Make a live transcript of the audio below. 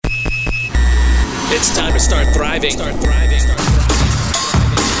It's time to start thriving. Let's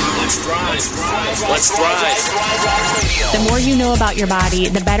thrive. Let's thrive. The more you know about your body,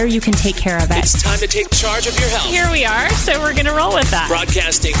 the better you can take care of it. It's time to take charge of your health. Here we are, so we're going to roll with that.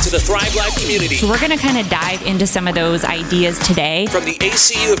 Broadcasting to the Thrive Life community. So we're going to kind of dive into some of those ideas today. From the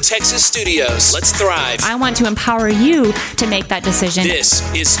ACU of Texas studios, let's thrive. I want to empower you to make that decision. This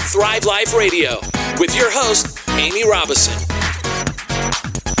is Thrive Life Radio with your host, Amy Robison.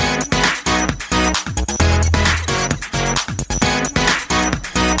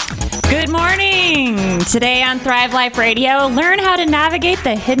 Good morning! Today on Thrive Life Radio, learn how to navigate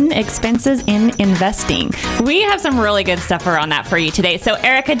the hidden expenses in investing. We have some really good stuff around that for you today. So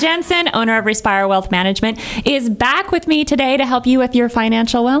Erica Jensen, owner of Respire Wealth Management, is back with me today to help you with your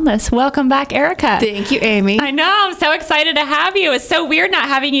financial wellness. Welcome back, Erica. Thank you, Amy. I know. I'm so excited to have you. It's so weird not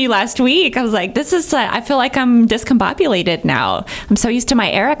having you last week. I was like, I feel like I'm discombobulated now. I'm so used to my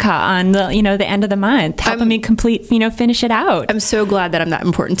Erica on the end of the month, helping me finish it out. I'm so glad that I'm that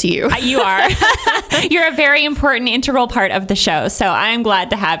important to you. You are. You're a very important, integral part of the show. So I'm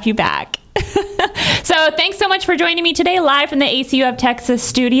glad to have you back. So thanks so much for joining me today live from the ACU of Texas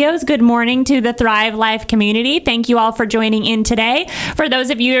studios. Good morning to the Thrive Life community. Thank you all for joining in today. For those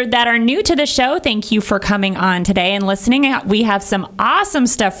of you that are new to the show, thank you for coming on today and listening. We have some awesome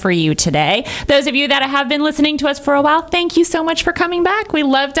stuff for you today. Those of you that have been listening to us for a while, thank you so much for coming back. We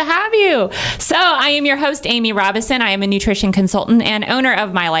love to have you. So I am your host, Amy Robison. I am a nutrition consultant and owner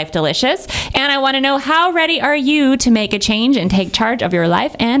of My Life Delicious. And I want to know, how ready are you to make a change and take charge of your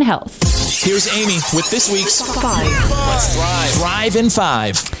life and health? Here's Amy with this week's Five. Let's Thrive. Thrive in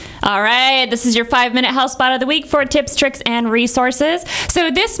 5. All right, this is your 5-minute health spot of the week for tips, tricks, and resources. So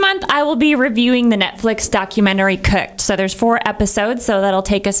this month, I will be reviewing the Netflix documentary Cooked. So there's 4 episodes, so that'll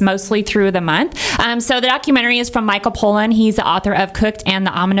take us mostly through the month. So the documentary is from Michael Pollan. He's the author of Cooked and the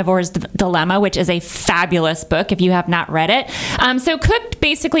Omnivore's Dilemma, which is a fabulous book if you have not read it. So Cooked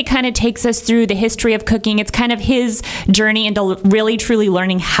basically kind of takes us through the history of cooking. It's kind of his journey into really, truly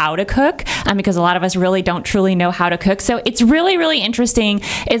learning how to cook, because a lot of us really don't truly know how to cook. So it's really, really interesting.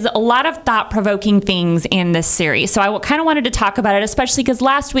 Is a lot of thought-provoking things in this series. So I kind of wanted to talk about it, especially because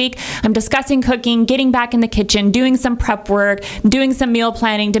last week I'm discussing cooking, getting back in the kitchen, doing some prep work, doing some meal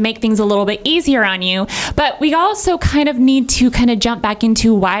planning to make things a little bit easier on you. But we also kind of need to kind of jump back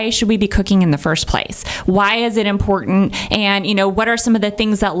into, why should we be cooking in the first place? Why is it important? And, what are some of the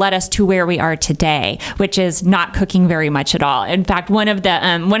things that led us to where we are today, which is not cooking very much at all. In fact, one of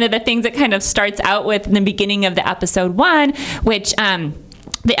the things that kind of starts out with in the beginning of the episode 1, which,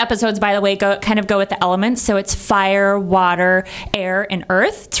 the episodes, by the way, go with the elements. So it's fire, water, air, and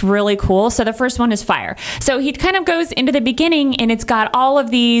earth. It's really cool. So the first one is fire. So he kind of goes into the beginning, and it's got all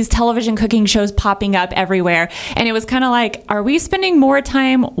of these television cooking shows popping up everywhere. And it was kind of like, are we spending more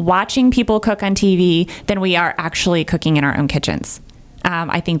time watching people cook on TV than we are actually cooking in our own kitchens?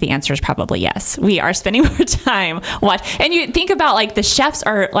 I think the answer is probably yes. We are spending more time watching. And you think about, like, the chefs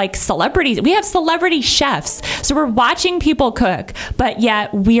are like celebrities. We have celebrity chefs. So we're watching people cook, but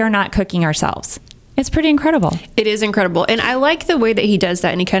yet we are not cooking ourselves. It's pretty incredible. It is incredible. And I like the way that he does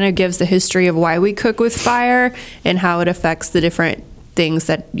that. And he kind of gives the history of why we cook with fire and how it affects the different things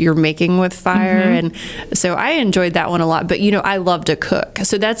that you're making with fire. And so I enjoyed that one a lot. But I love to cook,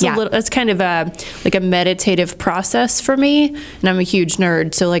 so that's that's kind of a meditative process for me. And I'm a huge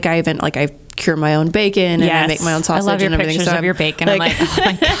nerd, so I cure my own bacon and I make my own sausage. I love your and everything. pictures of your bacon. I'm like, oh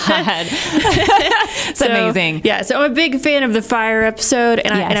my God. It's amazing. Yeah, so I'm a big fan of the fire episode,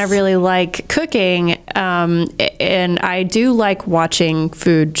 and I really like cooking. And I do like watching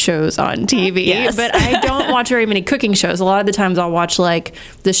food shows on TV, but I don't watch very many cooking shows. A lot of the times I'll watch like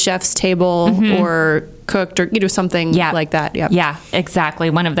The Chef's Table or Cooked or something like that. Yeah, exactly.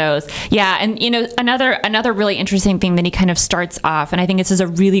 One of those. Yeah, and another really interesting thing that he kind of starts off, and I think this is a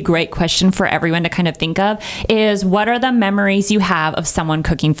really great question for everyone to kind of think of, is what are the memories you have of someone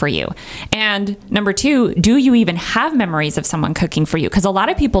cooking for you? And number 2, do you even have memories of someone cooking for you? Because a lot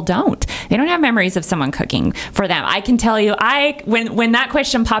of people don't. They don't have memories of someone cooking for them. I can tell you, when that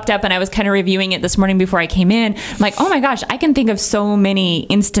question popped up and I was kind of reviewing it this morning before I came in, I'm like, oh my gosh, I can think of so many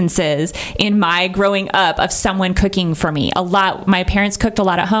instances in my growing up of someone cooking for me. A lot. My parents cooked a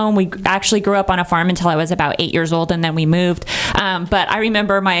lot at home. We actually grew up on a farm until I was about 8 years old, and then we moved. But I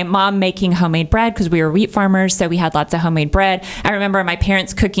remember my mom making homemade bread because we were wheat farmers, so we had lots of homemade bread. I remember my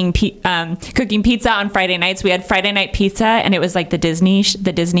parents cooking pizza on Friday nights. We had Friday night pizza, and it was like the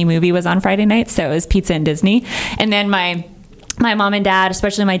Disney movie was on Friday nights, so it was pizza and Disney. And then my my mom and dad,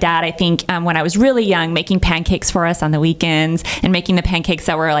 especially my dad, I think when I was really young, making pancakes for us on the weekends and making the pancakes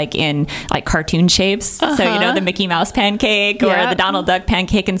that were like in like cartoon shapes. So, the Mickey Mouse pancake or the Donald Duck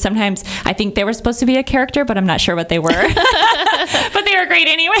pancake. And sometimes I think they were supposed to be a character, but I'm not sure what they were. But they were great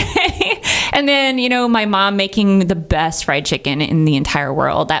anyway. And then, my mom making the best fried chicken in the entire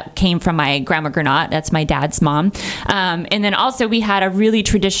world. That came from my grandma Granat. That's my dad's mom. And then also we had a really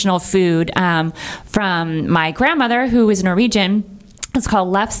traditional food from my grandmother, who was Norwegian. It's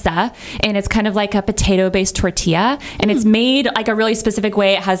called lefse, and it's kind of like a potato-based tortilla, and it's made like a really specific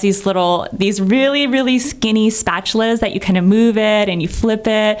way. It has these really, really skinny spatulas that you kind of move it and you flip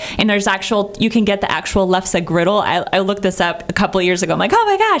it, and you can get the actual lefse griddle. I looked this up a couple of years ago. I'm like, oh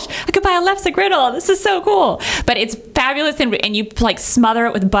my gosh, I could buy a lefse griddle. This is so cool. But it's fabulous, and you like smother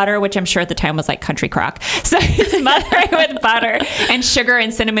it with butter, which I'm sure at the time was like country crock. So you smother it with butter and sugar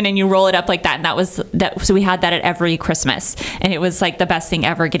and cinnamon, and you roll it up like that. And that was that. So we had that at every Christmas, and it was like the best thing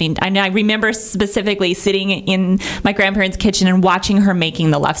ever. I remember specifically sitting in my grandparents' kitchen and watching her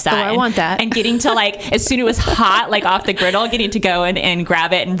making the lefse. Oh, I want that. And getting to as soon as it was hot, like off the griddle, getting to go and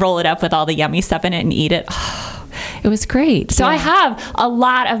grab it and roll it up with all the yummy stuff in it and eat it. It was great. So I have a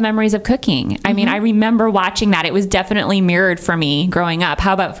lot of memories of cooking. I mean, I remember watching that. It was definitely mirrored for me growing up.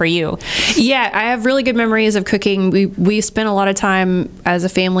 How about for you? Yeah, I have really good memories of cooking. We spent a lot of time as a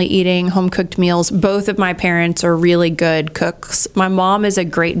family eating home cooked meals. Both of my parents are really good cooks. My mom is a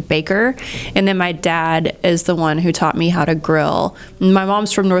great baker, and then my dad is the one who taught me how to grill. My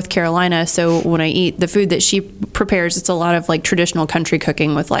mom's from North Carolina, so when I eat the food that she prepares, it's a lot of like traditional country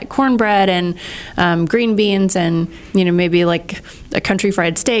cooking with like cornbread and green beans and maybe like a country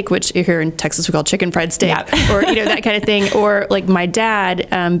fried steak, which here in Texas we call chicken fried steak, or that kind of thing. Or like my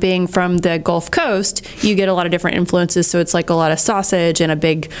dad, being from the Gulf Coast, you get a lot of different influences. So it's like a lot of sausage and a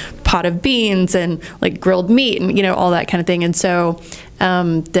big pot of beans and like grilled meat and all that kind of thing. And so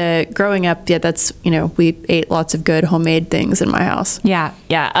the growing up, that's we ate lots of good homemade things in my house. Yeah,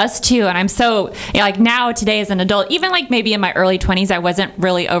 us too. And I'm so like now today as an adult, even like maybe in my early 20s, I wasn't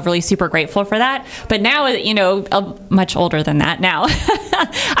really overly super grateful for that. But now, much older than that now,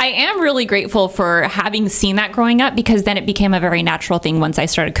 I am really grateful for having seen that growing up, because then it became a very natural thing once I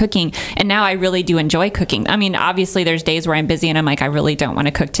started cooking. And now I really do enjoy cooking. I mean, obviously there's days where I'm busy and I'm like, I really don't want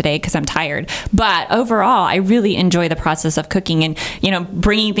to cook today because I'm tired. But overall, I really enjoy the process of cooking and,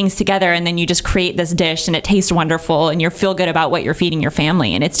 bringing things together, and then you just create this dish and it tastes wonderful and you feel good about what you're feeding your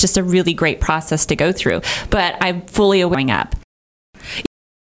family. And it's just a really great process to go through. But I'm fully growing up.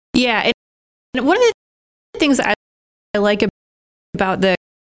 Yeah. And one of the things I like about the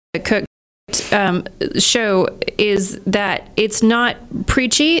cooked show is that it's not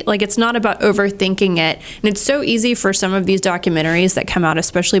preachy. Like, it's not about overthinking it. And it's so easy for some of these documentaries that come out,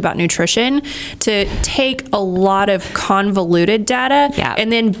 especially about nutrition, to take a lot of convoluted data and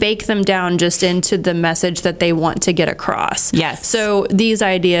then bake them down just into the message that they want to get across. Yes. So these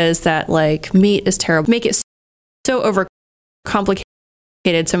ideas that like meat is terrible, make it so overcomplicated.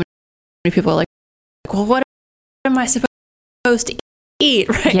 So many people are like, well, what am I supposed to eat,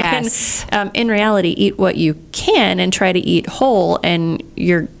 right? Yes. And in reality, eat what you can and try to eat whole, and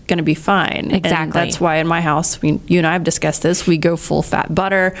you're going to be fine. Exactly. And that's why in my house, you and I have discussed this, we go full fat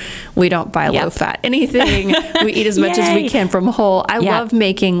butter. We don't buy low fat anything. We eat as much as we can from whole. I love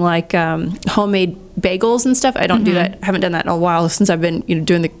making like homemade bagels and stuff. I don't do that. I haven't done that in a while since I've been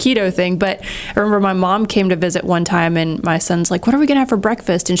doing the keto thing. But I remember my mom came to visit one time, and my son's like, what are we going to have for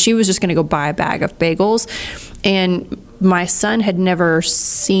breakfast? And she was just going to go buy a bag of bagels. And my son had never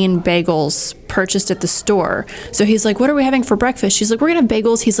seen bagels purchased at the store. So he's like, what are we having for breakfast? She's like, we're going to have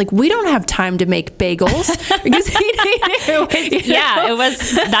bagels. He's like, we don't have time to make bagels. Because he knew. It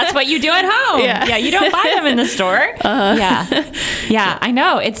was, that's what you do at home. Yeah, you don't buy them in the store. Yeah, I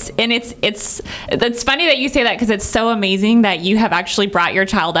know. It's funny that you say that, because it's so amazing that you have actually brought your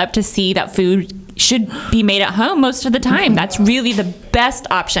child up to see that food should be made at home most of the time. That's really the best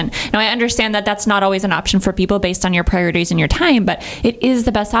option. Now, I understand that that's not always an option for people based on your priorities and your time, but it is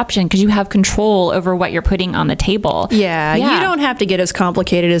the best option because you have control over what you're putting on the table. Yeah. You don't have to get as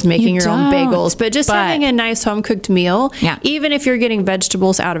complicated as making your own bagels, but having a nice home cooked meal, even if you're getting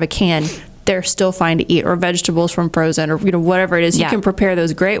vegetables out of a can, they're still fine to eat, or vegetables from frozen, or whatever it is. You can prepare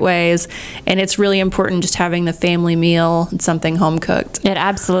those great ways, and it's really important just having the family meal and something home cooked. It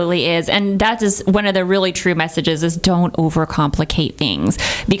absolutely is. And that is one of the really true messages, is don't overcomplicate things,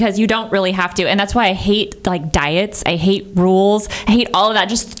 because you don't really have to. And that's why I hate like diets. I hate rules. I hate all of that.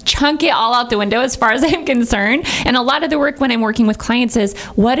 Just chunk it all out the window as far as I'm concerned. And a lot of the work when I'm working with clients is,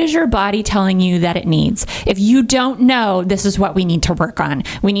 what is your body telling you that it needs? If you don't know, this is what we need to work on.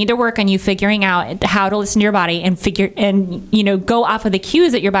 We need to work on you figuring out how to listen to your body and go off of the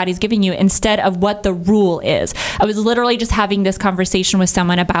cues that your body's giving you instead of what the rule is. I was literally just having this conversation with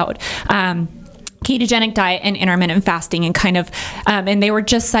someone about ketogenic diet and intermittent fasting, and and they were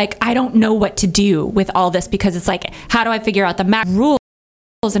just like, I don't know what to do with all this, because it's like, how do I figure out the rules?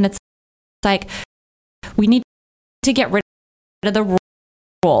 And it's like, we need to get rid of the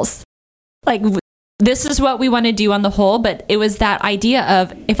rules. Like, this is what we want to do on the whole, but it was that idea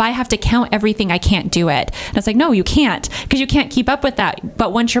of, if I have to count everything, I can't do it. And it's like, no, you can't, because you can't keep up with that.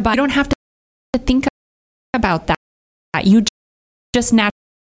 But once your body, you don't have to think about that. You just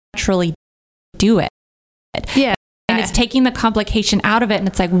naturally do it. Yeah. And it's taking the complication out of it. And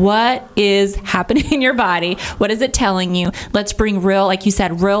it's like, what is happening in your body? What is it telling you? Let's bring real, like you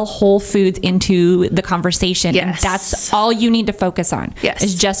said, real whole foods into the conversation. Yes. And that's all you need to focus on. Yes.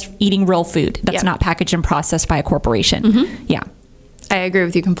 Is just eating real food that's not packaged and processed by a corporation. Mm-hmm. Yeah. I agree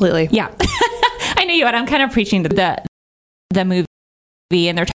with you completely. Yeah. I knew you would. I'm kind of preaching the movie,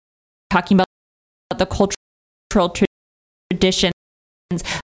 and they're talking about the cultural traditions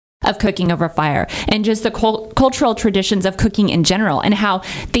of cooking over fire, and just the cultural traditions of cooking in general, and how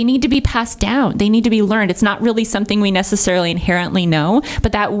they need to be passed down. They need to be learned. It's not really something we necessarily inherently know,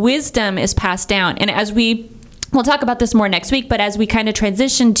 but that wisdom is passed down. And as we'll talk about this more next week, but as we kind of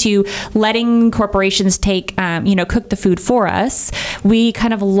transition to letting corporations cook the food for us, we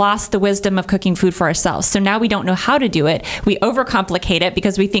kind of lost the wisdom of cooking food for ourselves. So now we don't know how to do it. We overcomplicate it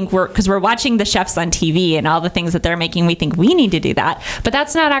because we think because we're watching the chefs on TV and all the things that they're making, we think we need to do that. But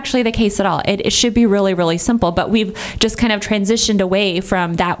that's not actually the case at all. It should be really, really simple. But we've just kind of transitioned away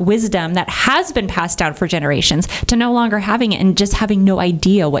from that wisdom that has been passed down for generations to no longer having it and just having no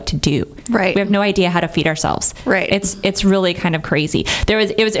idea what to do. Right. We have no idea how to feed ourselves. Right. It's really kind of crazy.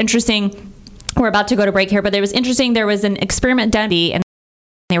 It was interesting. We're about to go to break here, but it was interesting. There was an experiment done, and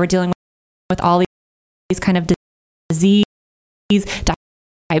they were dealing with all these kind of disease,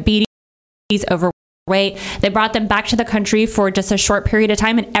 diabetes, overweight. They brought them back to the country for just a short period of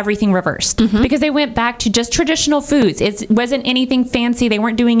time, and everything reversed because they went back to just traditional foods. It wasn't anything fancy. They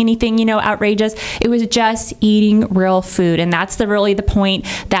weren't doing anything, outrageous. It was just eating real food. And that's really the point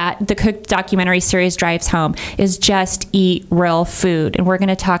that the Cooked documentary series drives home, is just eat real food. And we're going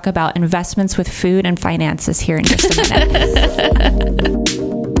to talk about investments with food and finances here in just a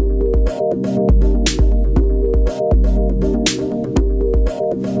minute.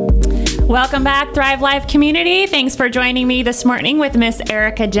 Welcome back, Thrive Life community. Thanks for joining me this morning with Miss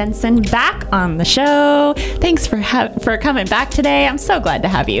Erica Jensen back on the show. Thanks for coming back today. I'm so glad to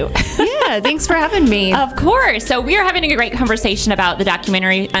have you. Yeah, thanks for having me. Of course. So we are having a great conversation about the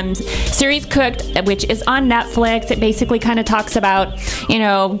documentary series Cooked, which is on Netflix. It basically kind of talks about,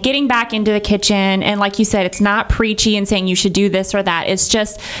 getting back into the kitchen. And like you said, it's not preachy and saying you should do this or that. It's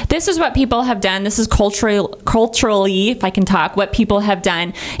just, this is what people have done. This is culturally, if I can talk, what people have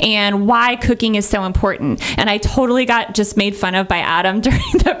done and why cooking is so important. And I totally got just made fun of by Adam during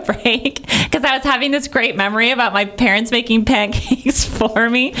the break because I was having this great memory about my parents making pancakes for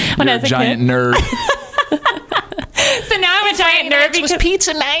me when I was a giant kid. Nerd. So now I'm a giant nerd because it was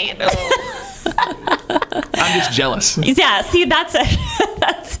pizza night. I'm just jealous. Yeah, see, that's it.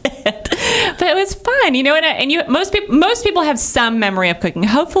 That's it. But it was fun, and most people have some memory of cooking.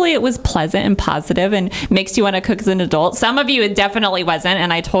 Hopefully it was pleasant and positive and makes you want to cook as an adult. Some of you, it definitely wasn't,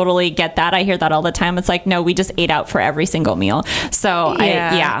 and I totally get that. I hear that all the time. It's like, no, we just ate out for every single meal. So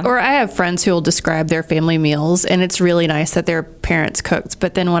yeah. Or I have friends who will describe their family meals, and it's really nice that their parents cooked.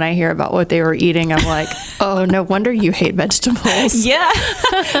 But then when I hear about what they were eating, I'm like, oh, no wonder you hate vegetables. Yeah.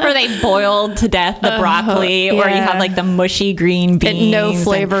 Or they boiled to death the broccoli, or you have like the mushy green beans. And no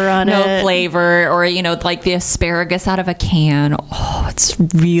flavor on it. No flavor, or, like the asparagus out of a can. Oh, it's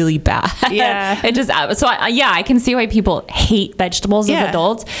really bad. Yeah. I can see why people hate vegetables as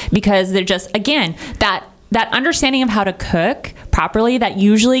adults, because they're just, again, that understanding of how to cook properly that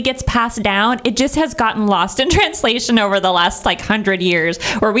usually gets passed down, it just has gotten lost in translation over the last 100 years,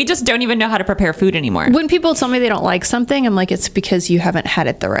 where we just don't even know how to prepare food anymore. When people tell me they don't like something, I'm like, it's because you haven't had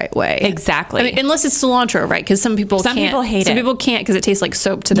it the right way. Exactly. I mean, unless it's cilantro, right? Because some people hate it. Some people can't because it tastes like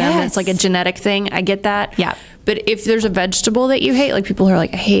soap to them. Yes. It's like a genetic thing. I get that. Yeah. But if there's a vegetable that you hate, like people are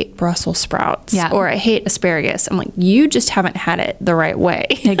like, I hate Brussels sprouts, or I hate asparagus. I'm like, you just haven't had it the right way.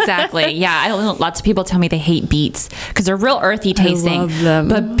 Exactly. Yeah. Lots of people tell me they hate beets because they're real earthy tasting. I love them.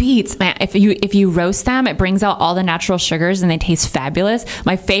 But beets, man, if you roast them, it brings out all the natural sugars and they taste fabulous.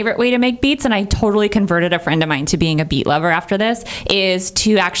 My favorite way to make beets, and I totally converted a friend of mine to being a beet lover after this, is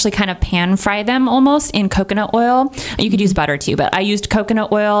to actually kind of pan fry them almost in coconut oil. You could use butter too, but I used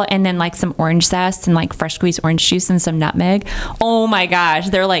coconut oil and then some orange zest and fresh squeezed orange orange juice and some nutmeg. Oh my gosh,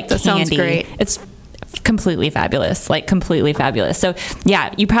 they're like That candy. sounds great. It's completely fabulous, like completely fabulous. So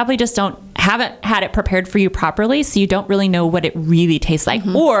yeah, you probably just haven't had it prepared for you properly, so you don't really know what it really tastes like.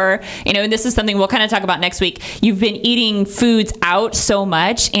 Or, and this is something we'll kind of talk about next week. You've been eating foods out so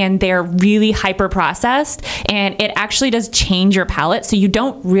much and they're really hyper processed, and it actually does change your palate, so you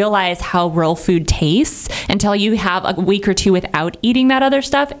don't realize how real food tastes until you have a week or two without eating that other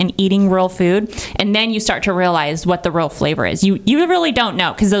stuff and eating real food, and then you start to realize what the real flavor is. You really don't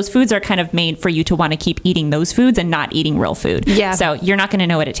know, because those foods are kind of made for you to want to keep eating those foods and not eating real food. Yeah. So you're not going to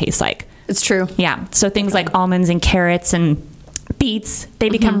know what it tastes like. It's true. Yeah. So things like almonds and carrots and beets, they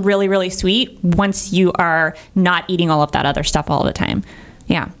become really, really sweet once you are not eating all of that other stuff all the time.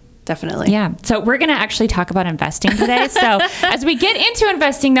 Yeah. Definitely. Yeah. So we're going to actually talk about investing today. So as we get into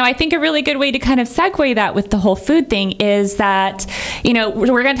investing, though, I think a really good way to kind of segue that with the whole food thing is that,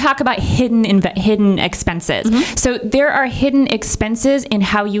 we're going to talk about hidden expenses. So there are hidden expenses in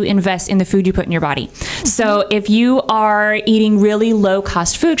how you invest in the food you put in your body. So if you are eating really low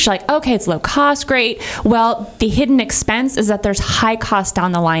cost food, you're like, okay, it's low cost, great. Well, the hidden expense is that there's high cost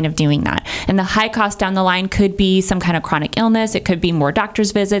down the line of doing that. And the high cost down the line could be some kind of chronic illness. It could be more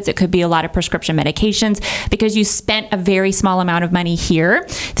doctor's visits. It could be a lot of prescription medications, because you spent a very small amount of money here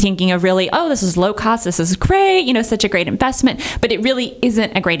thinking of really, oh, this is low cost, this is great, such a great investment. But it really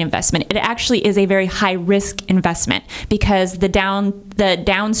isn't a great investment. It actually is a very high risk investment, because the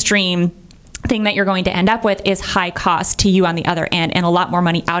downstream thing that you're going to end up with is high cost to you on the other end, and a lot more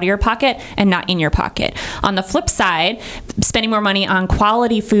money out of your pocket and not in your pocket. On the flip side, spending more money on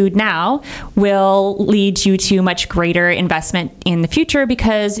quality food now will lead you to much greater investment in the future,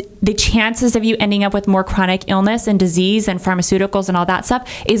 because the chances of you ending up with more chronic illness and disease and pharmaceuticals and all that stuff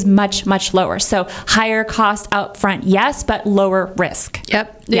is much, much lower. So higher cost up front, yes, but lower risk.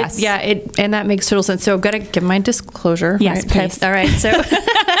 Yep. Yes. And that makes total sense. So I've got to give my disclosure. Yes, right? please. All right.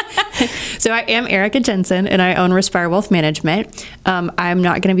 So I am Erica Jensen, and I own Respire Wealth Management. I'm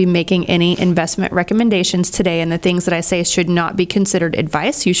not going to be making any investment recommendations today, and the things that I say should not be considered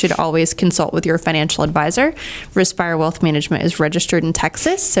advice. You should always consult with your financial advisor. Respire Wealth Management is registered in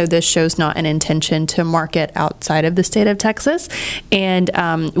Texas, so this shows not an intention to market outside of the state of Texas. And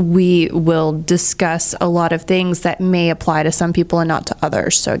we will discuss a lot of things that may apply to some people and not to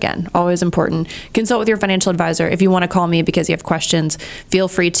others. So again, always important. Consult with your financial advisor. If you want to call me because you have questions, feel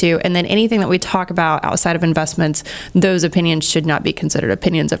free to. And then anything that we talk about outside of investments, those opinions should not be considered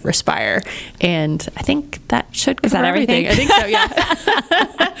opinions of Respire. And I think that should cover everything. I think so, yeah.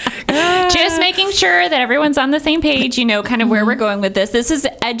 Just making sure that everyone's on the same page, kind of where we're going with this. This is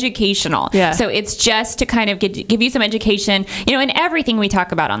educational. Yeah. So it's just to kind of give you some education, in everything we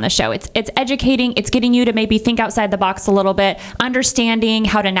talk about on the show. It's educating. It's getting you to maybe think outside the box a little bit, understanding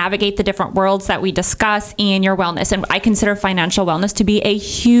how to navigate the different worlds that we discuss in your wellness. And I consider financial wellness to be a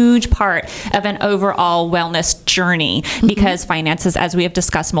huge part of an overall wellness journey, because finances, as we have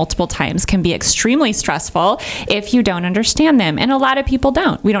discussed multiple times, can be extremely stressful if you don't understand them. And a lot of people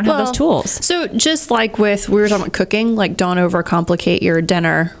don't. We don't have those tools. So just like we were talking about cooking, like don't overcomplicate your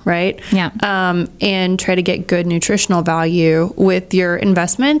dinner, right? Yeah. And try to get good nutritional value with your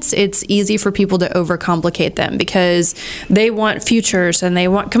investments. It's easy for people to overcomplicate them because they want futures and they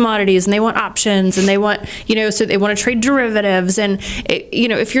want commodities and they want options and they want, so they want to trade derivatives. And,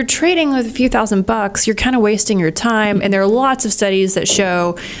 if you're trading with a few $1,000, you're kind of wasting your time. And there are lots of studies that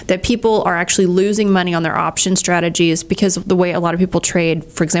show that people are actually losing money on their option strategies because of the way a lot of people trade,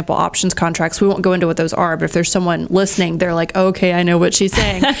 for example, options contracts. We won't go into what those are, but if there's someone listening, they're like, okay, I know what she's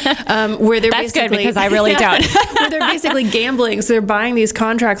saying. Where they're That's good, because I really don't. Where they're basically gambling. So they're buying these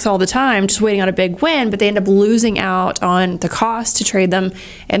contracts all the time, just waiting on a big win, but they end up losing out on the cost to trade them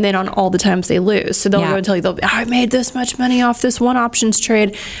and then on all the times they lose. So they'll go and tell you, I made this much money off this one options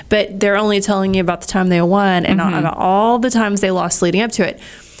trade, but they're only telling you about the time they won and not about all the times they lost leading up to it.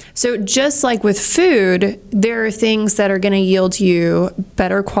 So just like with food, there are things that are going to yield you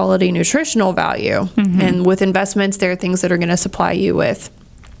better quality nutritional value. And with investments, there are things that are going to supply you with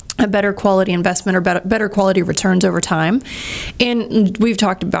a better quality investment or better quality returns over time. And we've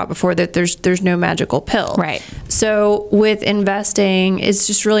talked about before that there's no magical pill. Right. So with investing, it's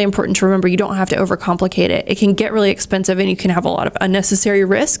just really important to remember you don't have to overcomplicate it. It can get really expensive and you can have a lot of unnecessary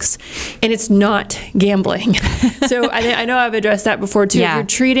risks, and it's not gambling. So I know I've addressed that before too. Yeah. If you're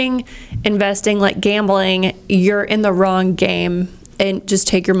treating investing like gambling, you're in the wrong game, and just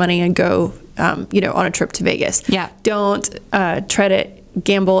take your money and go on a trip to Vegas. Yeah. Don't try to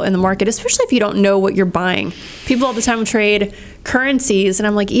gamble in the market, especially if you don't know what you're buying. People all the time trade currencies, and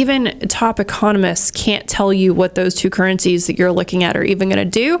I'm like, even top economists can't tell you what those two currencies that you're looking at are even going to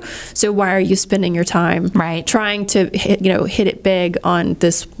do. So why are you spending your time trying to hit it big on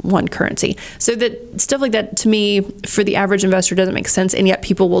this one currency? So that stuff like that, to me, for the average investor, doesn't make sense, and yet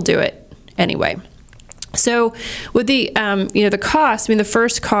people will do it anyway. So with the the cost, the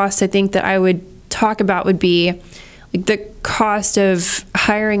first cost I think that I would talk about would be like the cost of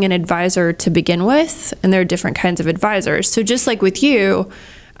hiring an advisor to begin with, and there are different kinds of advisors. So just like with you,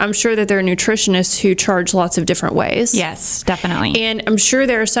 I'm sure that there are nutritionists who charge lots of different ways. Yes, definitely. And I'm sure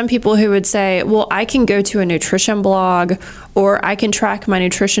there are some people who would say, well, I can go to a nutrition blog, or I can track my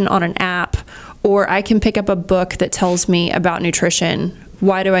nutrition on an app, or I can pick up a book that tells me about nutrition.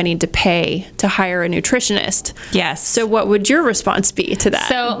 Why do I need to pay to hire a nutritionist? Yes. So what would your response be to that?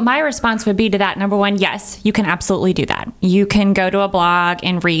 So my response would be to that, number one, yes, you can absolutely do that. You can go to a blog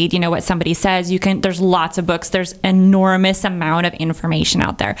and read, what somebody says. There's lots of books. There's enormous amount of information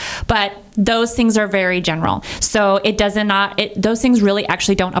out there. But those things are very general. So those things really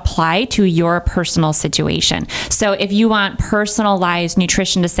actually don't apply to your personal situation. So if you want personalized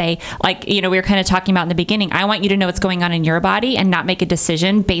nutrition to say, like, we were kind of talking about in the beginning, I want you to know what's going on in your body and not make a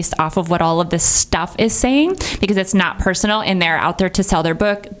decision based off of what all of this stuff is saying, because it's not personal, and they're out there to sell their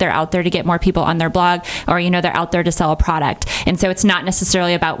book. They're out there to get more people on their blog, or, they're out there to sell a product. And so it's not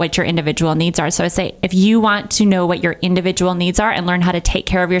necessarily about what your individual needs are. So I say, if you want to know what your individual needs are and learn how to take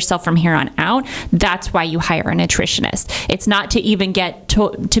care of yourself from here on out, that's why you hire a nutritionist. It's not to even get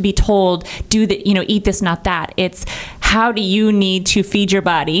to be told, eat this, not that. It's how do you need to feed your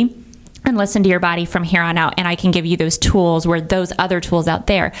body and listen to your body from here on out. And I can give you those tools where those other tools out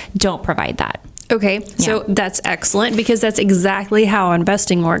there don't provide that. Okay, so that's excellent, because that's exactly how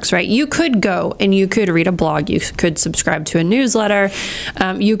investing works, right? You could go and you could read a blog, you could subscribe to a newsletter,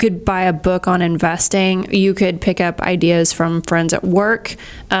 you could buy a book on investing, you could pick up ideas from friends at work,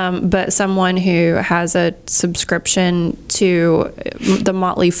 but someone who has a subscription to the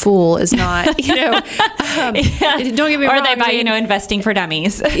Motley Fool is not, don't get me wrong. Or they buy, Investing for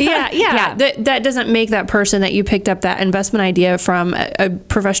Dummies. Yeah. That doesn't make that person that you picked up that investment idea from a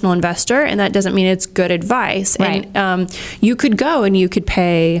professional investor, and that doesn't mean it's good advice. Right. And you could go and you could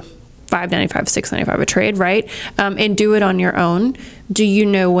pay $5.95, $6.95 a trade, right? And do it on your own. Do you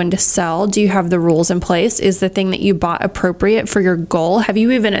know when to sell? Do you have the rules in place? Is the thing that you bought appropriate for your goal? Have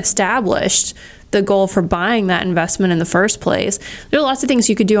you even established the goal for buying that investment in the first place? There are lots of things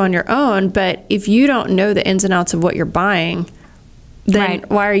you could do on your own, but if you don't know the ins and outs of what you're buying, then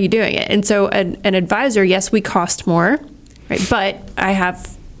why are you doing it? And so an advisor, yes, we cost more, right? But I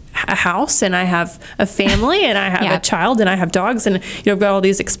have a house, and I have a family, and I have a child, and I have dogs, and I've got all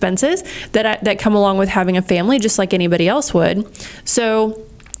these expenses that come along with having a family, just like anybody else would. So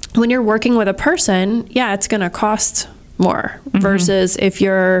when you're working with a person, it's going to cost more versus if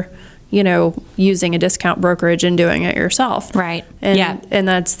you're using a discount brokerage and doing it yourself. Right. And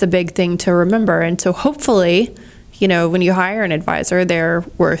that's the big thing to remember. And so hopefully, when you hire an advisor, they're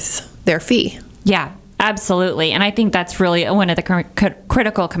worth their fee. Yeah. Absolutely. And I think that's really one of the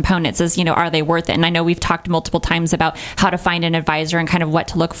critical components is, are they worth it? And I know we've talked multiple times about how to find an advisor and kind of what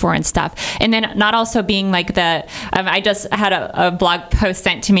to look for and stuff. And then not also being like I just had a blog post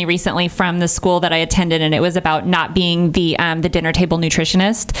sent to me recently from the school that I attended, and it was about not being the dinner table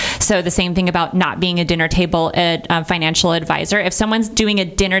nutritionist. So the same thing about not being a dinner table financial advisor. If someone's doing giving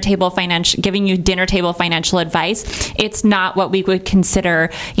you dinner table financial advice, it's not what we would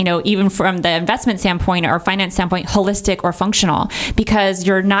consider, even from the investment standpoint or finance standpoint, holistic or functional, because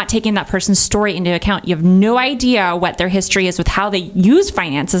you're not taking that person's story into account. You have no idea what their history is with how they use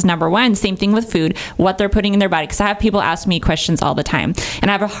finances, number one. Same thing with food, what they're putting in their body. Because I have people ask me questions all the time, and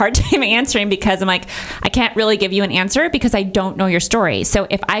I have a hard time answering because I'm like, I can't really give you an answer because I don't know your story. So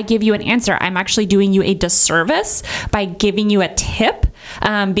if I give you an answer, I'm actually doing you a disservice by giving you a tip,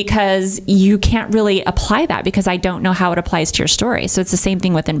 because you can't really apply that because I don't know how it applies to your story. So it's the same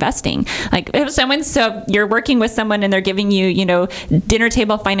thing with investing. Like so you're working with someone and they're giving you, dinner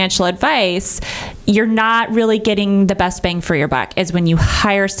table financial advice, you're not really getting the best bang for your buck as when you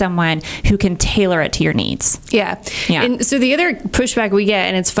hire someone who can tailor it to your needs. Yeah. And so the other pushback we get,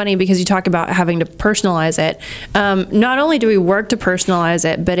 and it's funny because you talk about having to personalize it. Not only do we work to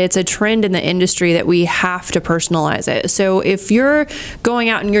personalize it, but it's a trend in the industry that we have to personalize it. So if you're going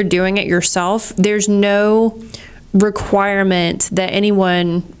out and you're doing it yourself, there's no requirement that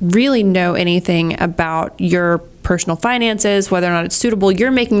anyone really know anything about your personal finances, whether or not it's suitable.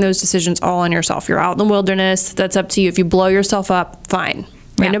 You're making those decisions all on yourself. You're out in the wilderness. That's up to you. If you blow yourself up, fine.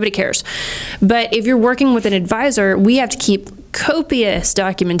 Right? Nobody cares. But if you're working with an advisor, we have to keep copious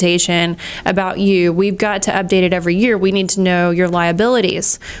documentation about you. We've got to update it every year. We need to know your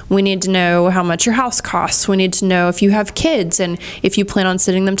liabilities. We need to know how much your house costs. We need to know if you have kids and if you plan on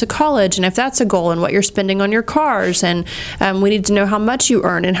sending them to college and if that's a goal and what you're spending on your cars. And we need to know how much you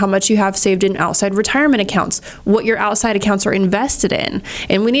earn and how much you have saved in outside retirement accounts, what your outside accounts are invested in.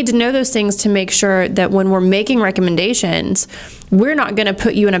 And we need to know those things to make sure that when we're making recommendations, we're not going to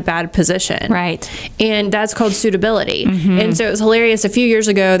put you in a bad position. Right. And that's called suitability. And so it was hilarious. A few years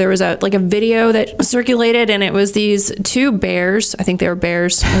ago, there was a video that circulated, and it was these two bears. I think they were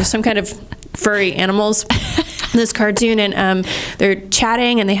bears, some kind of furry animals. This cartoon, and they're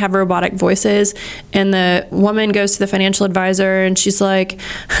chatting and they have robotic voices, and the woman goes to the financial advisor and she's like,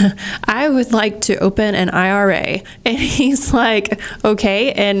 I would like to open an IRA. And he's like,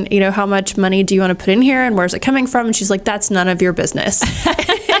 okay, and how much money do you want to put in here and where's it coming from? And she's like, that's none of your business.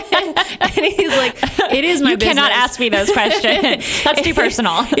 And he's like, it is my business. You cannot ask me those questions. That's too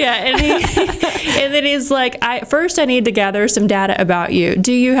personal. Yeah. And then he's like, first I need to gather some data about you.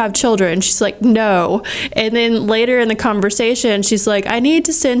 Do you have children? She's like, no. And then later in the conversation, she's like, I need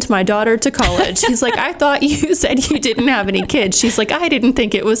to send my daughter to college. He's like, I thought you said you didn't have any kids. She's like, I didn't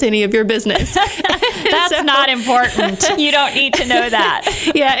think it was any of your business. That's not important. You don't need to know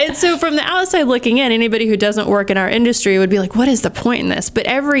that. Yeah. And so from the outside looking in, anybody who doesn't work in our industry would be like, what is the point in this? But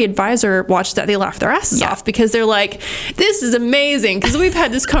every advisor watched that, they laugh their asses off because they're like, this is amazing. Because we've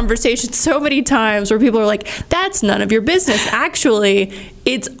had this conversation so many times where people are like, that's none of your business. Actually,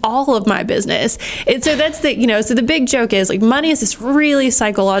 it's all of my business. And so that's so the big joke is like, money is this really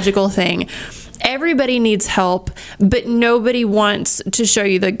psychological thing. Everybody needs help, but nobody wants to show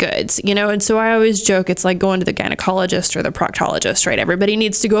you the goods, And so I always joke, it's like going to the gynecologist or the proctologist, right? Everybody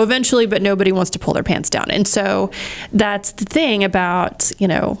needs to go eventually, but nobody wants to pull their pants down. And so that's the thing about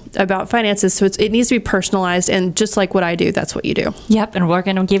finances. So it needs to be personalized, and just like what I do, that's what you do. Yep. And we're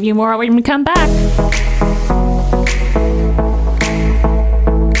going to give you more when we come back.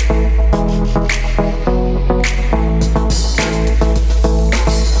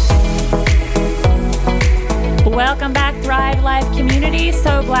 Welcome back, Thrive Life community.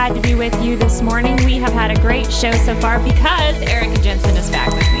 So glad to be with you this morning. We have had a great show so far because Erica Jensen is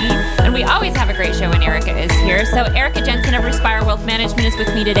back with me. And we always have a great show when Erica is here. So Erica Jensen of Respire Wealth Management is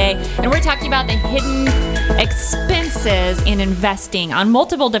with me today. And we're talking about the hidden expenses in investing on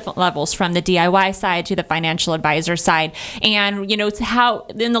multiple different levels, from the DIY side to the financial advisor side. And, how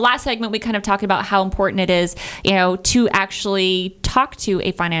in the last segment, we kind of talked about how important it is, to actually talk to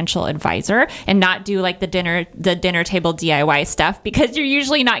a financial advisor and not do like the dinner table DIY stuff, because you're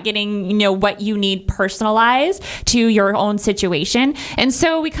usually not getting, what you need personalized to your own situation. And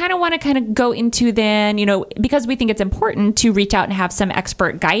so we kind of want to go into then, because we think it's important to reach out and have some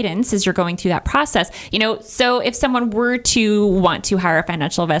expert guidance as you're going through that process. So if someone were to want to hire a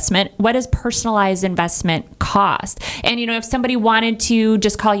financial investment, what does personalized investment cost? And, if somebody wanted to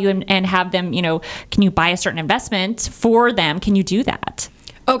just call you and have them, can you buy a certain investment for them? Can you do that?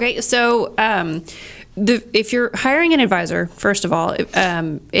 Okay. So, if you're hiring an advisor, first of all,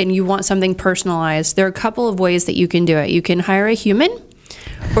 and you want something personalized, there are a couple of ways that you can do it. You can hire a human,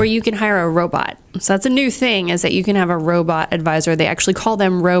 or you can hire a robot. So that's a new thing, is that you can have a robot advisor. They actually call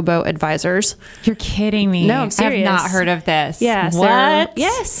them robo-advisors. You're kidding me. No, I'm serious. I've not heard of this. Yes. What?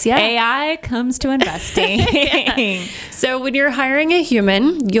 Yes. Yeah. AI comes to investing. Yeah. So when you're hiring a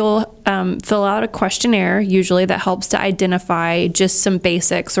human, you'll fill out a questionnaire, usually, that helps to identify just some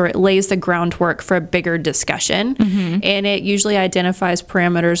basics, or it lays the groundwork for a bigger discussion. Mm-hmm. And it usually identifies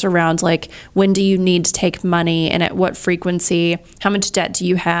parameters around, like, when do you need to take money and at what frequency, how much debt do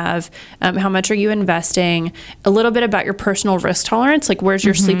you have, how much are you investing, a little bit about your personal risk tolerance, like where's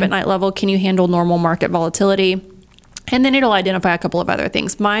your sleep at night level, can you handle normal market volatility, and then it'll identify a couple of other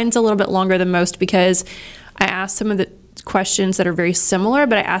things. Mine's a little bit longer than most because I ask some of the questions that are very similar,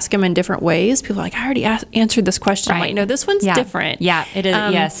 but I ask them in different ways. People are like, I already answered this question. Right. I'm like, no, this one's different. Yeah, it is.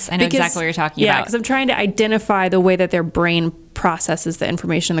 Yes, I know exactly what you're talking about. Yeah, because I'm trying to identify the way that their brain processes the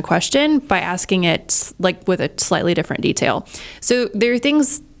information in the question by asking it like with a slightly different detail. So there are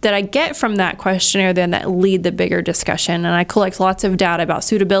things that I get from that questionnaire then that lead the bigger discussion, and I collect lots of data about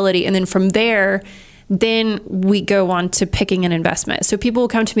suitability, and then from there, then we go on to picking an investment. So people will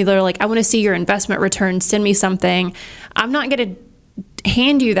come to me, they're like, I want to see your investment return, send me something. I'm not going to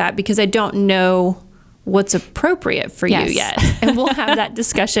hand you that because I don't know what's appropriate for you yet. And we'll have that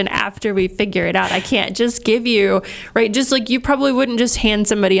discussion after we figure it out. I can't just give you, right? Just like you probably wouldn't just hand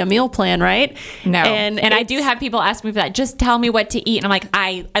somebody a meal plan, right? No. And I do have people ask me for that. Just tell me what to eat. And I'm like,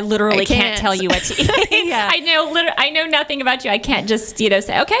 I literally can't tell you what to eat. I know nothing about you. I can't just,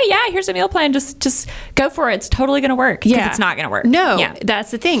 say, okay, yeah, here's a meal plan. Just go for it. It's totally going to work. Because it's not going to work. No, that's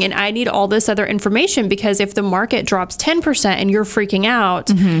the thing. And I need all this other information because if the market drops 10% and you're freaking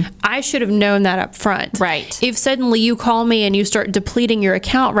out, I should have known that up front. Right. If suddenly you call me and you start depleting your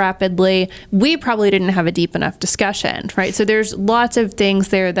account rapidly, we probably didn't have a deep enough discussion, right? So there's lots of things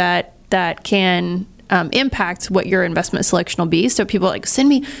there that can impact what your investment selection will be. So people are like, send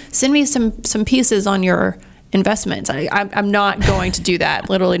me some pieces on your investments. I'm not going to do that.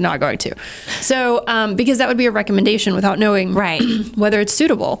 Literally not going to. So because that would be a recommendation without knowing whether it's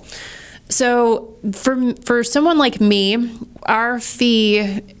suitable. So for someone like me, our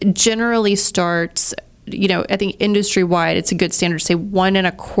fee generally starts, I think industry wide, it's a good standard to say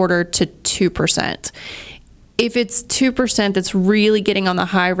 1.25% to 2%. If it's 2%, that's really getting on the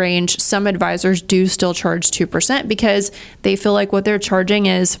high range. Some advisors do still charge 2% because they feel like what they're charging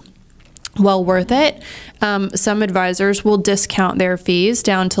is well worth it. Some advisors will discount their fees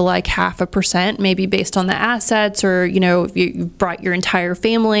down to like 0.5%, maybe based on the assets, or if you brought your entire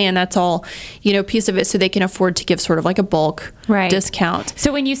family and that's all piece of it, so they can afford to give sort of like a bulk discount.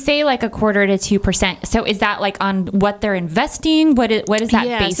 So when you say like 1/4 to 2%, so is that like on what they're investing? What is that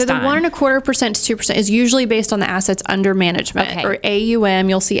based on? So the 1.25% to 2% is usually based on the assets under management, or AUM.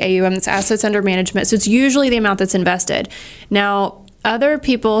 You'll see AUM, that's assets under management. So it's usually the amount that's invested. Now, other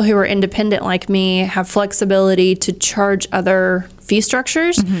people who are independent like me have flexibility to charge other fee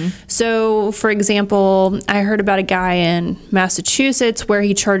structures. So, for example, I heard about a guy in Massachusetts where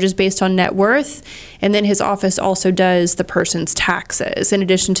he charges based on net worth, and then his office also does the person's taxes in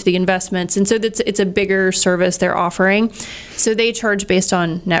addition to the investments. And so it's a bigger service they're offering. So they charge based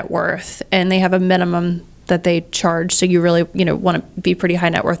on net worth, and they have a minimum that they charge. So you really, want to be pretty high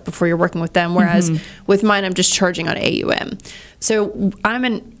net worth before you're working with them. Whereas with mine, I'm just charging on AUM. So I'm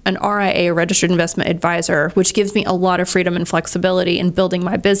an RIA, a registered investment advisor, which gives me a lot of freedom and flexibility in building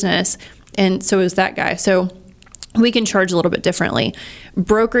my business. And so is that guy. So we can charge a little bit differently.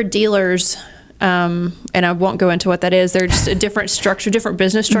 Broker dealers, and I won't go into what that is. They're just a different structure, different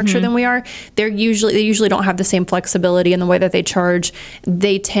business structure than we are. They usually don't have the same flexibility in the way that they charge.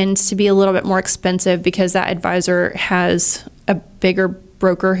 They tend to be a little bit more expensive because that advisor has a bigger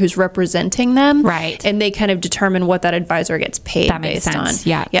broker who's representing them. Right. And they kind of determine what that advisor gets paid based on.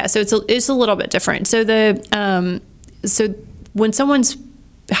 Yeah. Yeah. So it's a little bit different. So so when someone's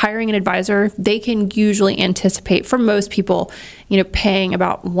hiring an advisor, they can usually anticipate, for most people, paying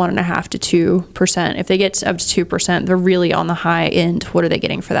about 1.5% to 2%. If they get up to 2%, they're really on the high end. What are they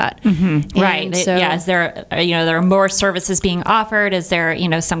getting for that? Right. So, is there, there are more services being offered? Is there,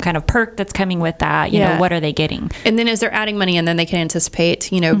 some kind of perk that's coming with that? What are they getting? And then as they're adding money in, then they can anticipate,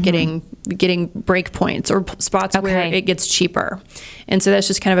 getting break points or spots where it gets cheaper. And so that's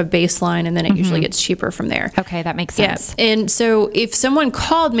just kind of a baseline, and then it usually gets cheaper from there. Okay, that makes sense. Yeah. And so if someone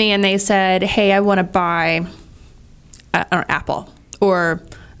called me and they said, hey, I want to buy Apple, or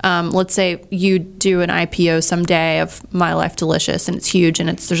let's say you do an IPO someday of My Life Delicious, and it's huge, and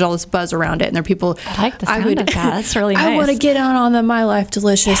there's all this buzz around it, and there are people. I like the sound of that. That's really nice. I want to get on the My Life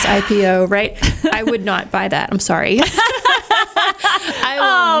Delicious IPO, right? I would not buy that. I'm sorry. I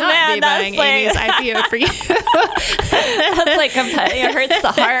will not be buying Amy's IPO for you. That's like it hurts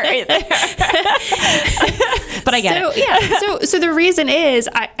the heart right there. But I get it. Yeah. So the reason is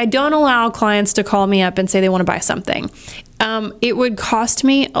I don't allow clients to call me up and say they want to buy something. It would cost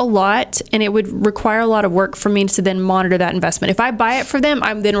me a lot, and it would require a lot of work for me to then monitor that investment. If I buy it for them,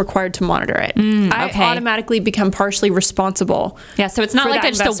 I'm then required to monitor it. I automatically become partially responsible. Yeah, so it's not like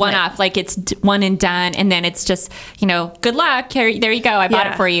it's just a one-off, like it's one and done, and then it's just, good luck. There you go. I bought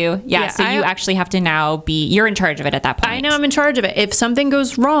it for you. Yeah, so you actually have to now you're in charge of it at that point. I know I'm in charge of it. If something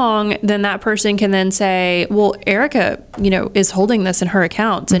goes wrong, then that person can then say, well, Erica, is holding this in her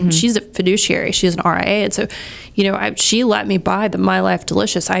accounts, and she's a fiduciary. She's an RIA. And so, she let me buy the My Life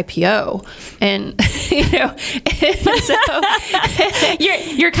Delicious IPO, and so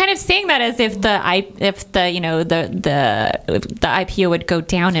you're kind of saying that as if the IPO would go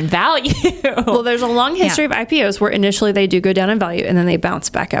down in value. Well, there's a long history of IPOs where initially they do go down in value, and then they bounce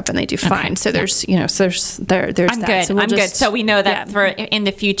back up and they do fine. Okay. So there's there's I'm that. Good. So I'm good. So we know that for in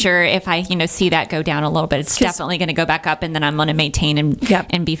the future, if I see that go down a little bit, it's definitely going to go back up, and then I'm going to maintain and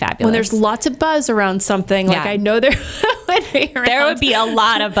be fabulous. When there's lots of buzz around something, like I know there. would be around. There would be a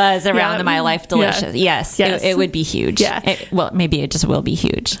lot of buzz around the My Life Delicious. Yeah. Yes. It would be huge. Yeah. Well, maybe it just will be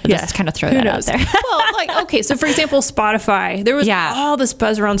huge. Just kind of throw that out there. Well, like, okay, so for example, Spotify, there was all this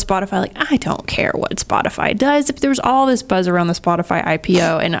buzz around Spotify. Like, I don't care what Spotify does. If there was all this buzz around the Spotify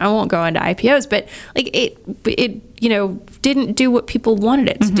IPO, and I won't go into IPOs, but like it didn't do what people wanted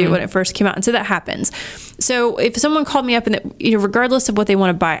it to do when it first came out. And so that happens. So if someone called me up and regardless of what they want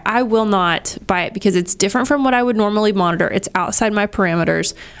to buy, I will not buy it because it's different from what I would normally monitor. It's outside my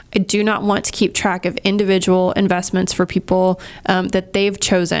parameters. I do not want to keep track of individual investments for people that they've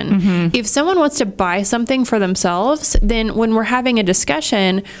chosen. If someone wants to buy something for themselves, then when we're having a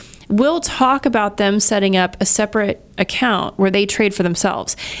discussion, we'll talk about them setting up a separate account where they trade for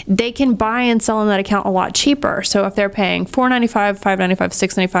themselves. They can buy and sell in that account a lot cheaper. So if they're paying $4.95, $5.95,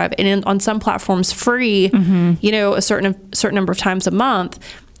 $6.95, and on some platforms free, a certain number of times a month,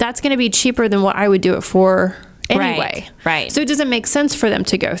 that's going to be cheaper than what I would do it for anyway. Right. So it doesn't make sense for them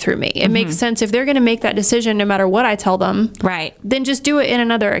to go through me. It makes sense if they're going to make that decision no matter what I tell them. Right. Then just do it in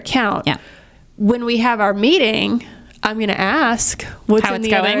another account. Yeah. When we have our meeting, I'm going to ask what's How in it's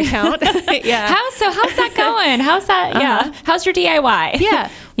the other going. account. Yeah. How's that going? How's that? Yeah. How's your DIY?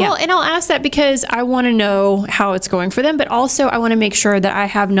 Yeah. Well, and I'll ask that because I want to know how it's going for them, but also I want to make sure that I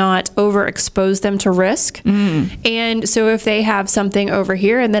have not overexposed them to risk. And so if they have something over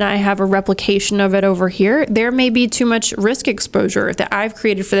here and then I have a replication of it over here, there may be too much risk exposure that I've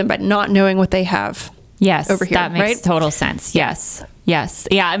created for them by not knowing what they have. Yes, over here, that makes right? total sense. Yes.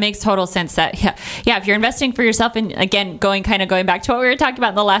 Yeah, it makes total sense that, if you're investing for yourself, and again, going back to what we were talking about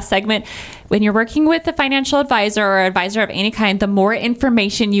in the last segment, when you're working with a financial advisor or advisor of any kind, the more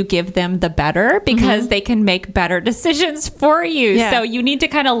information you give them, the better, because they can make better decisions for you. Yeah. So you need to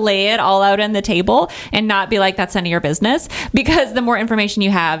kind of lay it all out on the table and not be like, that's none of your business, because the more information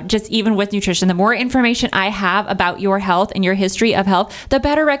you have, just even with nutrition, the more information I have about your health and your history of health, the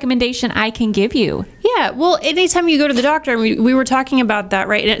better recommendation I can give you. Yeah. Well, anytime you go to the doctor, we were talking about that,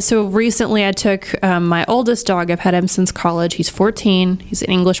 right? And so recently I took my oldest dog. I've had him since college. He's 14. He's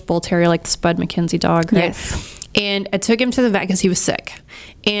an English Bull Terrier, like the Spud McKenzie dog, right? Yes. And I took him to the vet because he was sick.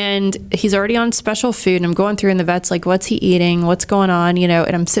 And he's already on special food. And I'm going through and the vet's like, what's he eating? What's going on?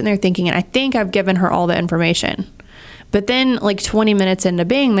 And I'm sitting there thinking, and I think I've given her all the information. But then like 20 minutes into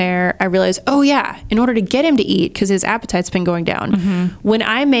being there, I realized, oh yeah, in order to get him to eat, because his appetite's been going down, when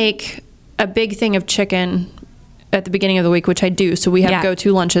I make a big thing of chicken at the beginning of the week, which I do, so we have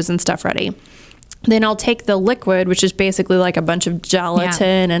go-to lunches and stuff ready, then I'll take the liquid, which is basically like a bunch of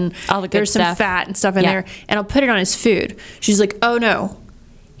gelatin and all the good there's some stuff. fat and stuff in there, and I'll put it on his food. She's like, oh no,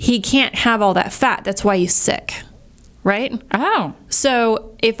 he can't have all that fat. That's why he's sick. Right? Oh.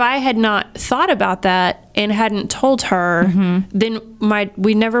 So if I had not thought about that and hadn't told her, then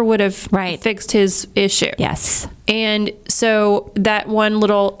we never would have fixed his issue. Yes. And so that one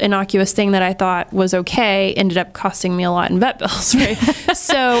little innocuous thing that I thought was okay ended up costing me a lot in vet bills, right?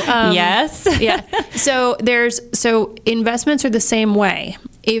 So yes. Yeah. So investments are the same way.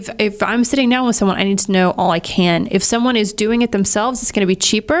 If I'm sitting down with someone, I need to know all I can. If someone is doing it themselves, it's going to be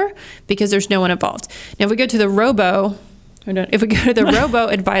cheaper because there's no one involved. Now, if we go to the robo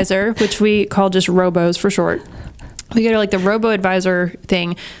advisor, which we call just robos for short, we go to like the robo advisor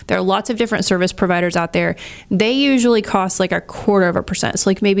thing. There are lots of different service providers out there. They usually cost like 0.25%. So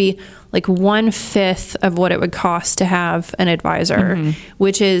like maybe like 1/5 of what it would cost to have an advisor,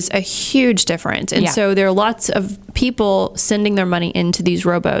 which is a huge difference. And so there are lots of people sending their money into these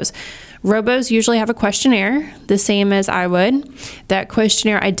robos. Robos usually have a questionnaire, the same as I would. That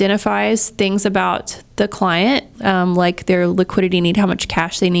questionnaire identifies things about the client, like their liquidity need, how much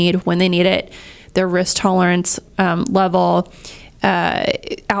cash they need, when they need it, their risk tolerance level,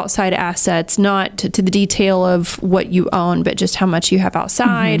 outside assets, not to the detail of what you own, but just how much you have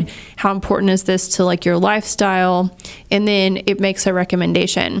outside, how important is this to like your lifestyle, and then it makes a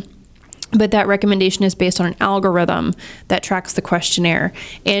recommendation. But that recommendation is based on an algorithm that tracks the questionnaire,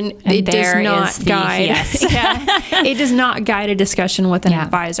 and it does not guide. It does not guide a discussion with an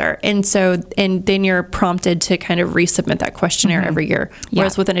advisor, and then you're prompted to kind of resubmit that questionnaire every year.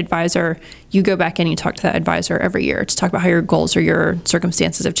 Whereas with an advisor, you go back and you talk to that advisor every year to talk about how your goals or your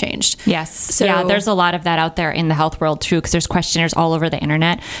circumstances have changed. Yes. So there's a lot of that out there in the health world too, because there's questionnaires all over the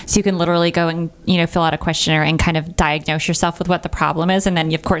internet. So you can literally go and fill out a questionnaire and kind of diagnose yourself with what the problem is, and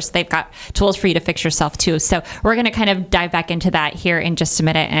then of course they've got tools for you to fix yourself too. So we're going to kind of dive back into that here in just a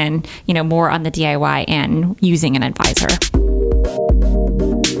minute, and more on the DIY and using an advisor.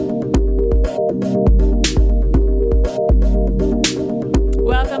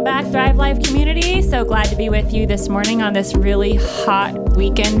 Welcome back, Thrive Life community. So so glad to be with you this morning on this really hot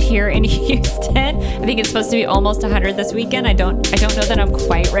weekend here in Houston. I think it's supposed to be almost 100 this weekend. I don't know that I'm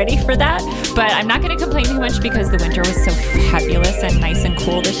quite ready for that, but I'm not going to complain too much because the winter was so fabulous and nice and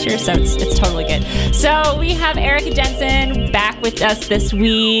cool this year, so it's totally good. So we have Erica Jensen back with us this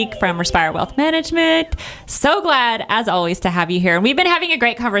week from Respire Wealth Management. So glad, as always, to have you here. And we've been having a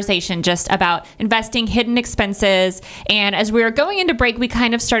great conversation just about investing, hidden expenses, and as we were going into break, we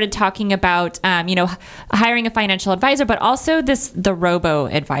kind of started talking about, hiring a financial advisor, but also the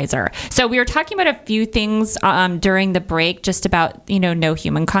robo-advisor. So we were talking about a few things during the break, just about, no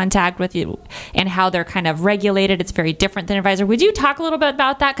human contact with you and how they're kind of regulated. It's very different than advisor. Would you talk a little bit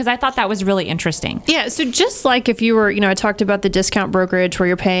about that? Because I thought that was really interesting. Yeah. So just like if you were, I talked about the discount brokerage where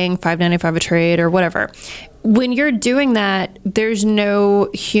you're paying $5.95 a trade or whatever. When you're doing that, there's no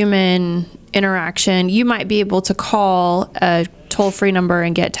human interaction. You might be able to call a toll-free number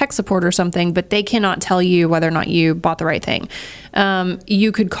and get tech support or something, but they cannot tell you whether or not you bought the right thing.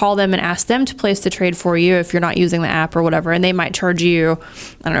 You could call them and ask them to place the trade for you if you're not using the app or whatever, and they might charge you,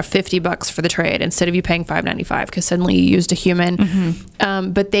 $50 for the trade instead of you paying $5.95 because suddenly you used a human.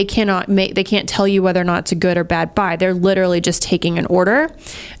 Mm-hmm. But they can't tell you whether or not it's a good or bad buy. They're literally just taking an order.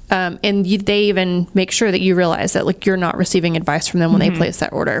 And they even make sure that you realize that you're not receiving advice from them when they place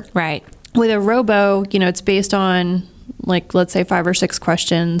that order. Right. With a robo, it's based on let's say 5 or 6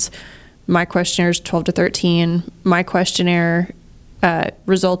 questions. My questionnaire is 12 to 13. My questionnaire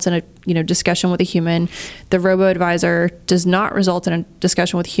results in a discussion with a human. The robo-advisor does not result in a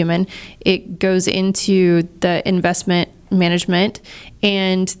discussion with a human. It goes into the investment management,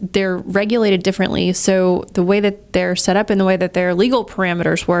 and they're regulated differently. So the way that they're set up and the way that their legal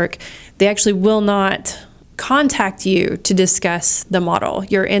parameters work, they actually will not contact you to discuss the model.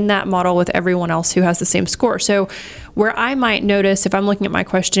 You're in that model with everyone else who has the same score. So where I might notice, if I'm looking at my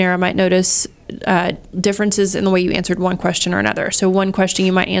questionnaire, I might notice differences in the way you answered one question or another. So one question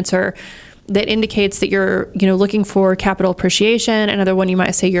you might answer that indicates that you're, looking for capital appreciation. Another one you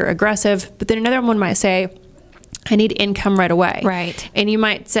might say you're aggressive, but then another one might say, I need income right away. Right. And you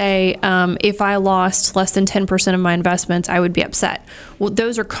might say, if I lost less than 10% of my investments, I would be upset. Well,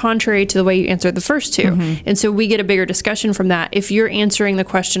 those are contrary to the way you answered the first two. Mm-hmm. And so we get a bigger discussion from that. If you're answering the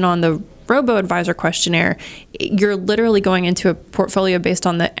question on the robo-advisor questionnaire, you're literally going into a portfolio based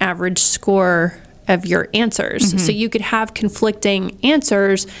on the average score of your answers. Mm-hmm. So you could have conflicting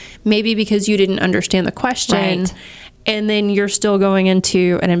answers, maybe because you didn't understand the question. Right. And then you're still going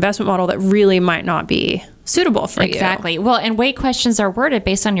into an investment model that really might not be suitable for you. Exactly. Well, and weight questions are worded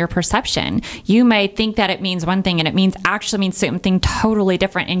based on your perception. You may think that it means one thing and it actually means something totally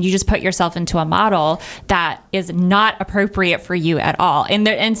different, and you just put yourself into a model that is not appropriate for you at all.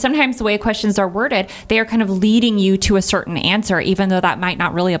 And sometimes the way questions are worded, they are kind of leading you to a certain answer, even though that might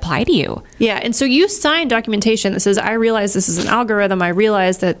not really apply to you. Yeah. And so you sign documentation that says, I realize this is an algorithm. I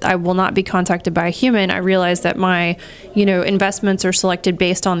realize that I will not be contacted by a human. I realize that my, investments are selected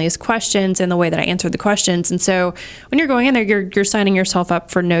based on these questions and the way that I answered the questions. And so when you're going in there, you're signing yourself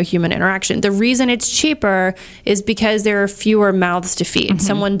up for no human interaction. The reason it's cheaper is because there are fewer mouths to feed. Mm-hmm.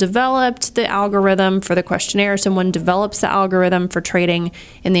 Someone developed the algorithm for the questionnaire. Someone develops the algorithm for trading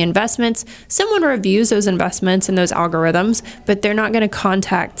in the investments. Someone reviews those investments and those algorithms, but they're not going to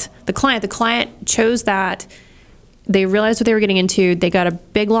contact the client. The client chose that. They realized what they were getting into. They got a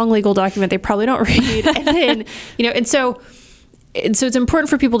big, long legal document they probably don't read. And then, and so it's important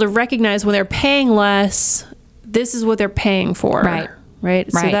for people to recognize when they're paying less, this is what they're paying for. Right.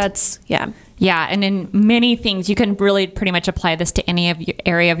 So that's, yeah. Yeah, and in many things, you can really pretty much apply this to any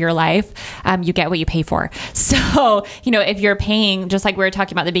area of your life. You get what you pay for. So, if you're paying, just like we were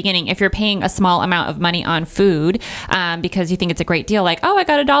talking about at the beginning, if you're paying a small amount of money on food because you think it's a great deal, like, I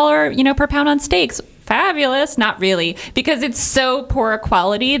got $1, per pound on steaks. Fabulous. Not really, because it's so poor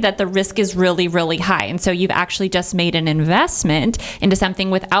quality that the risk is really, really high. And so you've actually just made an investment into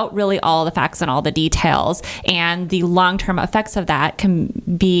something without really all the facts and all the details. And the long-term effects of that can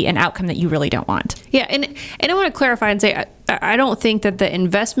be an outcome that you really don't want. Yeah. And I want to clarify and say, I don't think that the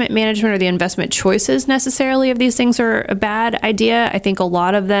investment management or the investment choices necessarily of these things are a bad idea. I think a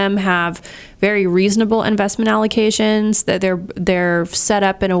lot of them have very reasonable investment allocations, that they're set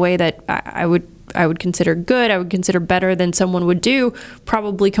up in a way that I would consider good. I would consider better than someone would do,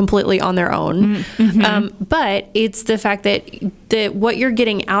 probably completely on their own. Mm-hmm. But it's the fact that what you're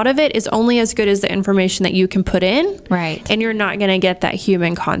getting out of it is only as good as the information that you can put in. Right. And you're not going to get that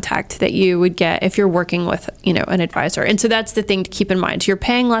human contact that you would get if you're working with, an advisor. And so that's the thing to keep in mind. You're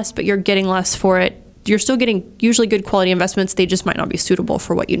paying less, but you're getting less for it you're still getting usually good quality investments. They just might not be suitable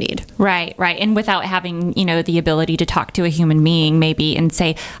for what you need. Right. And without having, the ability to talk to a human being maybe and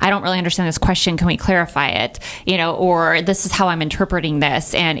say, I don't really understand this question. Can we clarify it? Or this is how I'm interpreting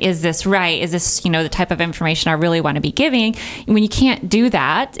this. And is this right? Is this, the type of information I really want to be giving? When you can't do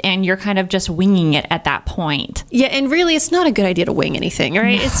that and you're kind of just winging it at that point. Yeah. And really, it's not a good idea to wing anything,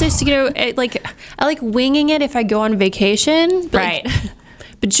 right? No. It's just, I like winging it if I go on vacation. Right.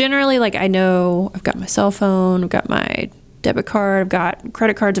 But generally, I know I've got my cell phone, I've got my debit card, I've got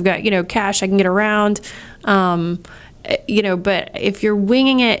credit cards, I've got, cash I can get around. But if you're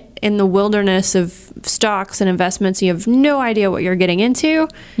winging it in the wilderness of stocks and investments, you have no idea what you're getting into.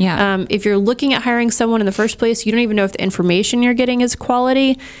 Yeah. If you're looking at hiring someone in the first place, you don't even know if the information you're getting is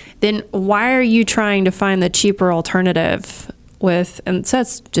quality, then why are you trying to find the cheaper alternative? And so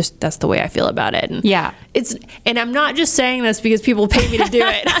that's the way I feel about it. And yeah. And I'm not just saying this because people pay me to do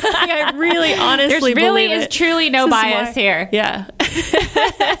it. I really honestly There really believe is truly no bias here. Yeah.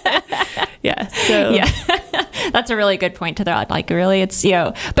 Yeah. So yeah. That's a really good point to that. Really, it's,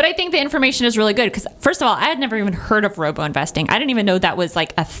 but I think the information is really good because first of all, I had never even heard of robo-investing. I didn't even know that was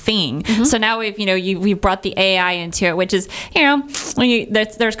a thing. Mm-hmm. So now we've brought the AI into it, which is,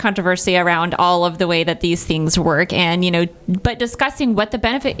 there's controversy around all of the way that these things work. And, but discussing what the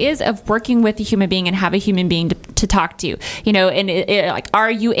benefit is of working with a human being and have a human being to talk to, and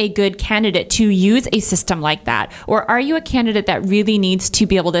are you a good candidate to use a system like that? Or are you a candidate that really needs to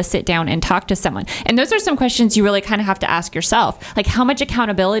be able to sit down and talk to someone? And those are some questions you really kind of have to ask yourself. How much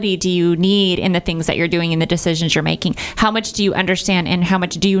accountability do you need in the things that you're doing and the decisions you're making? How much do you understand and how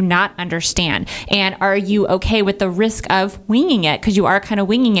much do you not understand? And are you okay with the risk of winging it? Because you are kind of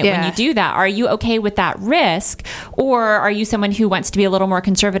winging it when you do that. Are you okay with that risk? Or are you someone who wants to be a little more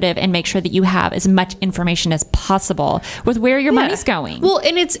conservative and make sure that you have as much information as possible with where your money's going? Well,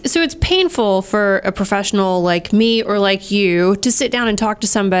 and it's painful for a professional like me or like you to sit down and talk to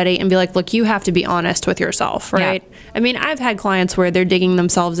somebody and be like, look, you have to be honest with yourself, right? Yeah. I mean, I've had clients where they're digging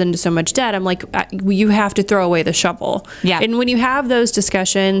themselves into so much debt. I'm like, you have to throw away the shovel. Yeah. And when you have those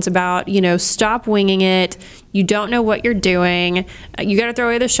discussions about, stop winging it, you don't know what you're doing, you got to throw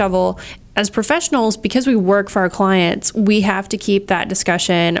away the shovel. As professionals, because we work for our clients, we have to keep that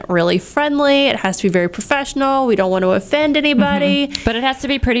discussion really friendly. It has to be very professional. We don't want to offend anybody. Mm-hmm. But it has to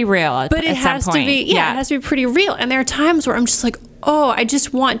be pretty real. But it has to be, it has to be pretty real. And there are times where I'm just like, oh, I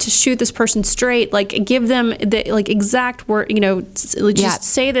just want to shoot this person straight, give them the exact word, just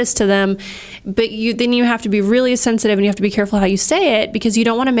say this to them. But then you have to be really sensitive and you have to be careful how you say it because you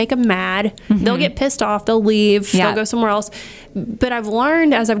don't want to make them mad. Mm-hmm. They'll get pissed off. They'll leave. They'll go somewhere else. But I've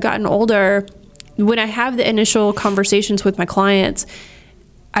learned as I've gotten older, when I have the initial conversations with my clients,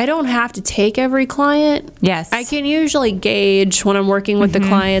 I don't have to take every client. Yes. I can usually gauge when I'm working with the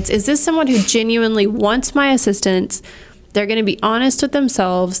clients, is this someone who genuinely wants my assistance? They're going to be honest with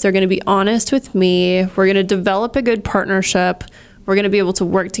themselves. They're going to be honest with me. We're going to develop a good partnership. We're going to be able to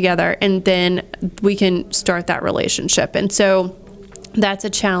work together, and then we can start that relationship. And so that's a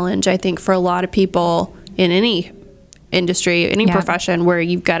challenge, I think, for a lot of people in any industry, any profession, where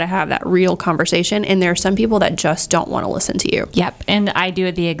you've got to have that real conversation. And there are some people that just don't want to listen to you. Yep. And I do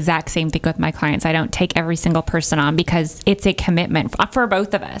the exact same thing with my clients. I don't take every single person on because it's a commitment for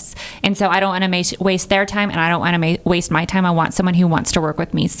both of us. And so I don't want to waste their time and I don't want to waste my time. I want someone who wants to work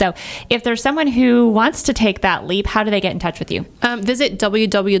with me. So if there's someone who wants to take that leap, how do they get in touch with you? Visit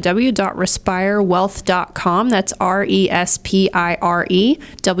www.respirewealth.com. That's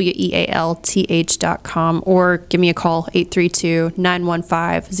RESPIREWEALTH.com, or give me a call,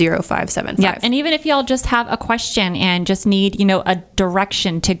 832-915-0575. Yeah, and even if y'all just have a question and just need, a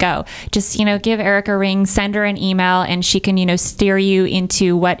direction to go, just, give Erica a ring, send her an email, and she can, steer you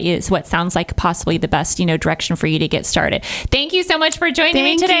into what sounds like possibly the best, direction for you to get started. Thank you so much for joining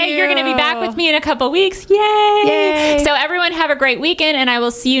me today. You're going to be back with me in a couple weeks. Yay! Yay! So everyone have a great weekend, and I will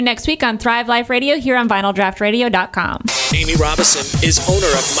see you next week on Thrive Life Radio here on VinylDraftRadio.com. Amy Robison is owner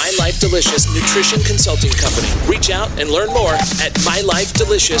of My Life Delicious Nutrition Consulting Company. Reach out and learn more at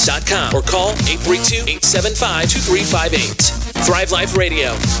MyLifeDelicious.com or call 832-875-2358. Thrive Life Radio,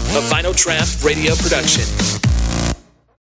 a Vinyl Draft radio production.